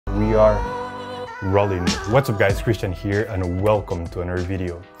we are rolling. What's up guys, Christian here and welcome to another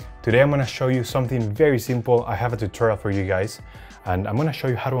video. Today I'm going to show you something very simple. I have a tutorial for you guys and I'm going to show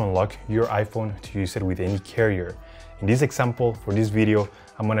you how to unlock your iPhone to use it with any carrier. In this example, for this video,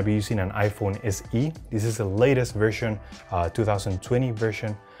 I'm going to be using an iPhone SE. This is the latest version, 2020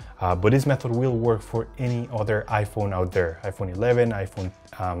 version, but this method will work for any other iPhone out there. iPhone 11, iPhone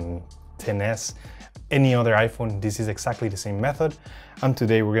XS, any other iPhone. This is exactly the same method. And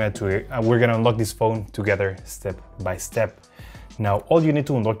today we're gonna unlock this phone together step by step. Now, all you need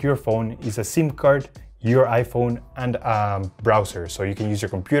to unlock your phone is a SIM card, your iPhone, and a browser. So you can use your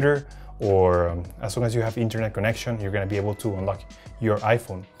computer, or as long as you have internet connection, you're gonna be able to unlock your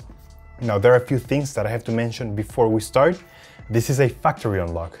iPhone. Now, there are a few things that I have to mention before we start. This is a factory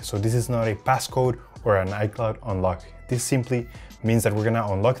unlock, so this is not a passcode or an iCloud unlock. This simply means that we're gonna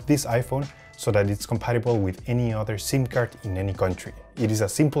unlock this iPhone so that it's compatible with any other SIM card in any country. It is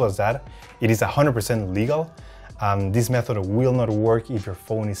as simple as that. It is 100% legal. This method will not work if your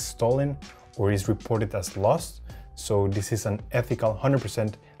phone is stolen or is reported as lost. So this is an ethical,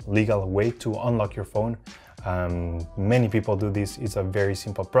 100% legal way to unlock your phone. Many people do this. It's a very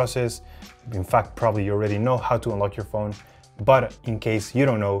simple process. In fact, probably you already know how to unlock your phone. But in case you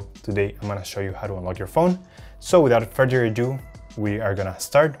don't know, today I'm gonna show you how to unlock your phone. So without further ado, we are gonna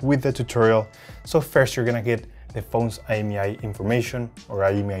start with the tutorial. So first you're gonna get the phone's IMEI information or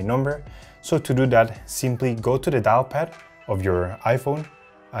IMEI number. So to do that, simply go to the dial pad of your iPhone,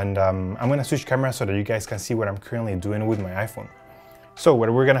 and I'm gonna switch cameras so that you guys can see what I'm currently doing with my iPhone. So what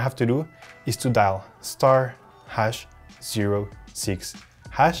we're gonna have to do is to dial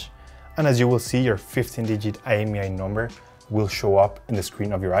 *#06#, and as you will see, your 15-digit IMEI number will show up in the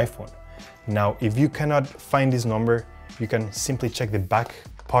screen of your iPhone. Now, if you cannot find this number, you can simply check the back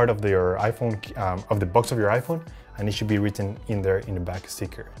part of your iPhone, of the box of your iPhone, and it should be written in there in the back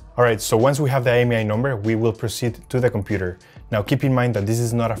sticker. All right, so once we have the IMEI number, we will proceed to the computer. Now, keep in mind that this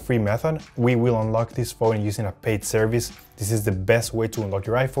is not a free method. We will unlock this phone using a paid service. This is the best way to unlock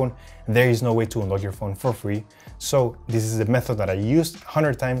your iPhone. There is no way to unlock your phone for free. So this is the method that I used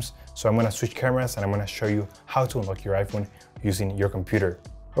 100 times. So I'm gonna switch cameras and I'm gonna show you how to unlock your iPhone using your computer.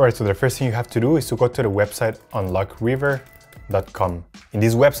 All right, so the first thing you have to do is to go to the website UnlockRiver.com. In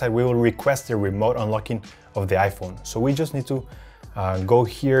this website, we will request the remote unlocking of the iPhone. So we just need to go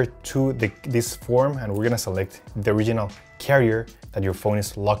here to this form, and we're gonna select the original carrier that your phone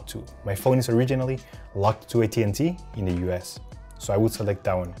is locked to. My phone is originally locked to AT&T in the US. So I would select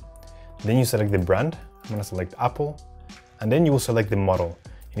that one. Then you select the brand. I'm gonna select Apple, and then you will select the model.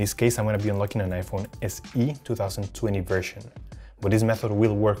 In this case, I'm gonna be unlocking an iPhone SE 2020 version, but this method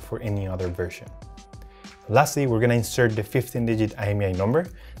will work for any other version. Lastly, we're gonna insert the 15-digit IMEI number.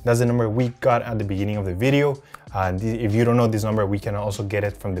 That's the number we got at the beginning of the video. If you don't know this number, we can also get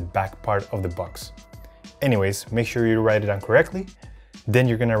it from the back part of the box. Anyways, make sure you write it down correctly. Then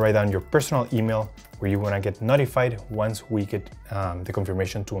you're gonna write down your personal email where you wanna get notified once we get the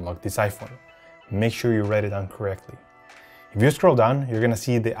confirmation to unlock this iPhone. Make sure you write it down correctly. If you scroll down, you're gonna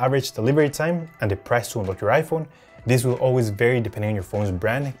see the average delivery time and the price to unlock your iPhone. This will always vary depending on your phone's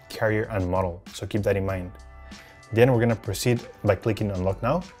brand, carrier, and model, so keep that in mind. Then we're gonna proceed by clicking Unlock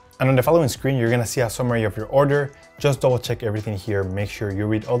Now. And on the following screen, you're gonna see a summary of your order. Just double check everything here, make sure you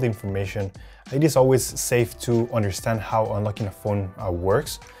read all the information. It is always safe to understand how unlocking a phone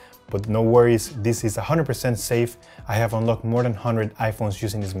works, but no worries, this is 100% safe. I have unlocked more than 100 iPhones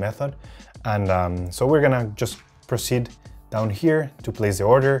using this method. And so we're gonna just proceed down here to place the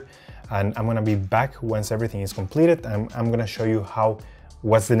order. And I'm gonna be back once everything is completed. I'm gonna show you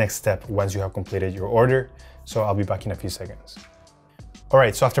what's the next step once you have completed your order. So I'll be back in a few seconds. All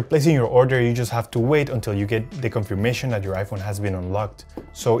right, so after placing your order, you just have to wait until you get the confirmation that your iPhone has been unlocked.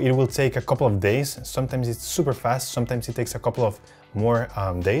 So it will take a couple of days. Sometimes it's super fast, sometimes it takes a couple of more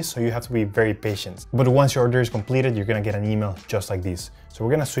days, so you have to be very patient. But once your order is completed, you're gonna get an email just like this. So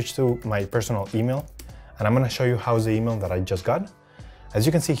we're gonna switch to my personal email, and I'm gonna show you how's the email that I just got. As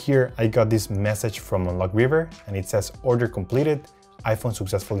you can see here, I got this message from UnlockRiver, and it says order completed, iPhone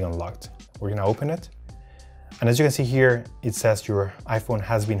successfully unlocked. We're gonna open it. And as you can see here, it says your iPhone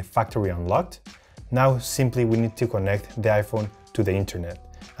has been factory unlocked. Now, simply we need to connect the iPhone to the internet.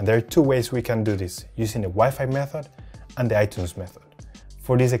 And there are two ways we can do this, using the Wi-Fi method and the iTunes method.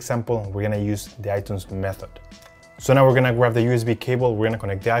 For this example, we're gonna use the iTunes method. So now we're gonna grab the USB cable, we're gonna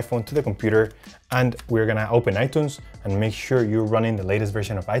connect the iPhone to the computer, and we're gonna open iTunes and make sure you're running the latest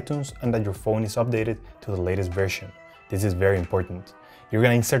version of iTunes and that your phone is updated to the latest version. This is very important. You're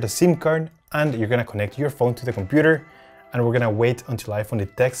gonna insert a SIM card and you're gonna connect your phone to the computer, and we're gonna wait until iPhone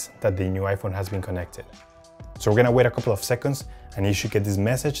detects that the new iPhone has been connected. So we're gonna wait a couple of seconds and you should get this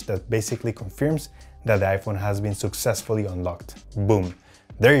message that basically confirms that the iPhone has been successfully unlocked. Boom.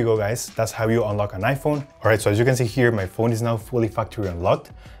 There you go, guys. That's how you unlock an iPhone. All right, so as you can see here, my phone is now fully factory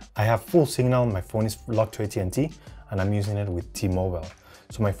unlocked. I have full signal, my phone is locked to AT&T, and I'm using it with T-Mobile.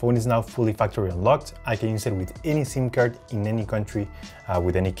 So my phone is now fully factory unlocked. I can use it with any SIM card in any country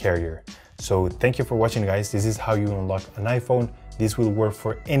with any carrier. So thank you for watching, guys. This is how you unlock an iPhone. This will work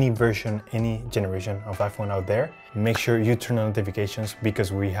for any version, any generation of iPhone out there. Make sure you turn on notifications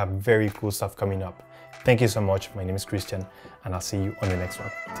because we have very cool stuff coming up. Thank you so much. My name is Christian, and I'll see you on the next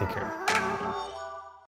one. Take care.